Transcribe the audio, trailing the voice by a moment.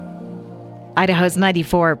Idaho's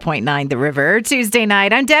 94.9 The River. Tuesday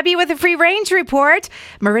night, I'm Debbie with a Free Range Report.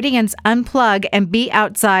 Meridian's Unplug and Be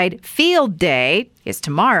Outside Field Day is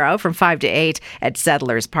tomorrow from 5 to 8 at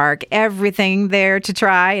Settlers Park. Everything there to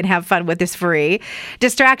try and have fun with is free.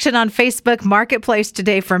 Distraction on Facebook Marketplace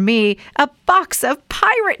today for me, a box of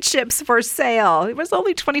pirate ships for sale. It was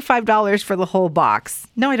only $25 for the whole box.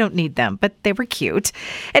 No, I don't need them, but they were cute.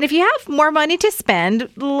 And if you have more money to spend,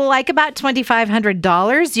 like about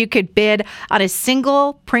 $2,500, you could bid on a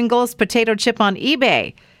single Pringles potato chip on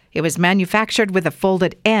eBay. It was manufactured with a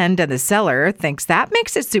folded end, and the seller thinks that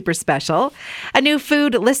makes it super special. A new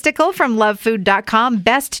food listicle from lovefood.com,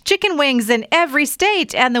 best chicken wings in every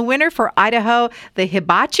state. And the winner for Idaho, the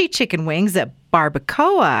hibachi chicken wings at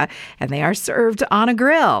Barbacoa, and they are served on a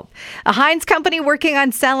grill. A Heinz company working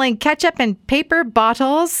on selling ketchup in paper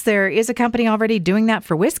bottles. There is a company already doing that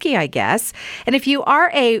for whiskey, I guess. And if you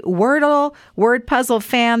are a Wordle word puzzle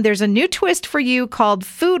fan, there's a new twist for you called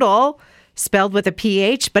Foodle, spelled with a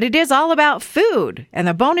PH, but it is all about food. And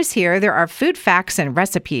the bonus here, there are food facts and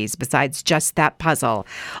recipes besides just that puzzle.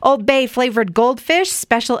 Old Bay flavored goldfish,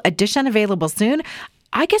 special edition, available soon.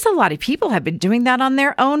 I guess a lot of people have been doing that on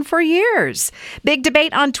their own for years. Big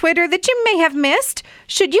debate on Twitter that you may have missed.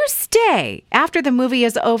 Should you stay after the movie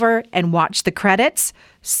is over and watch the credits?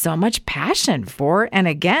 So much passion for and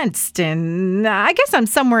against. And I guess I'm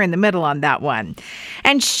somewhere in the middle on that one.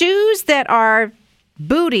 And shoes that are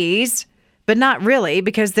booties, but not really,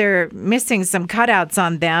 because they're missing some cutouts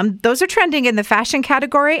on them. Those are trending in the fashion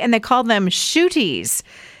category, and they call them shooties.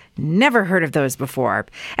 Never heard of those before.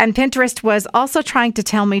 And Pinterest was also trying to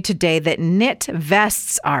tell me today that knit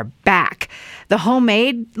vests are back. The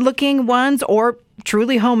homemade-looking ones, or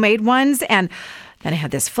truly homemade ones. And then I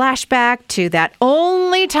had this flashback to that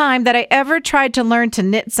only time that I ever tried to learn to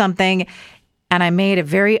knit something, and I made a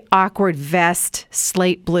very awkward vest,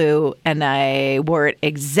 slate blue, and I wore it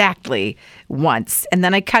exactly once. And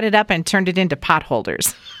then I cut it up and turned it into pot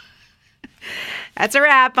holders. That's a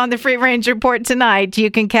wrap on the Free Range Report tonight. You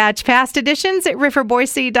can catch past editions at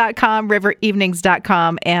riverboise.com,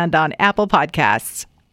 riverevenings.com, and on Apple Podcasts.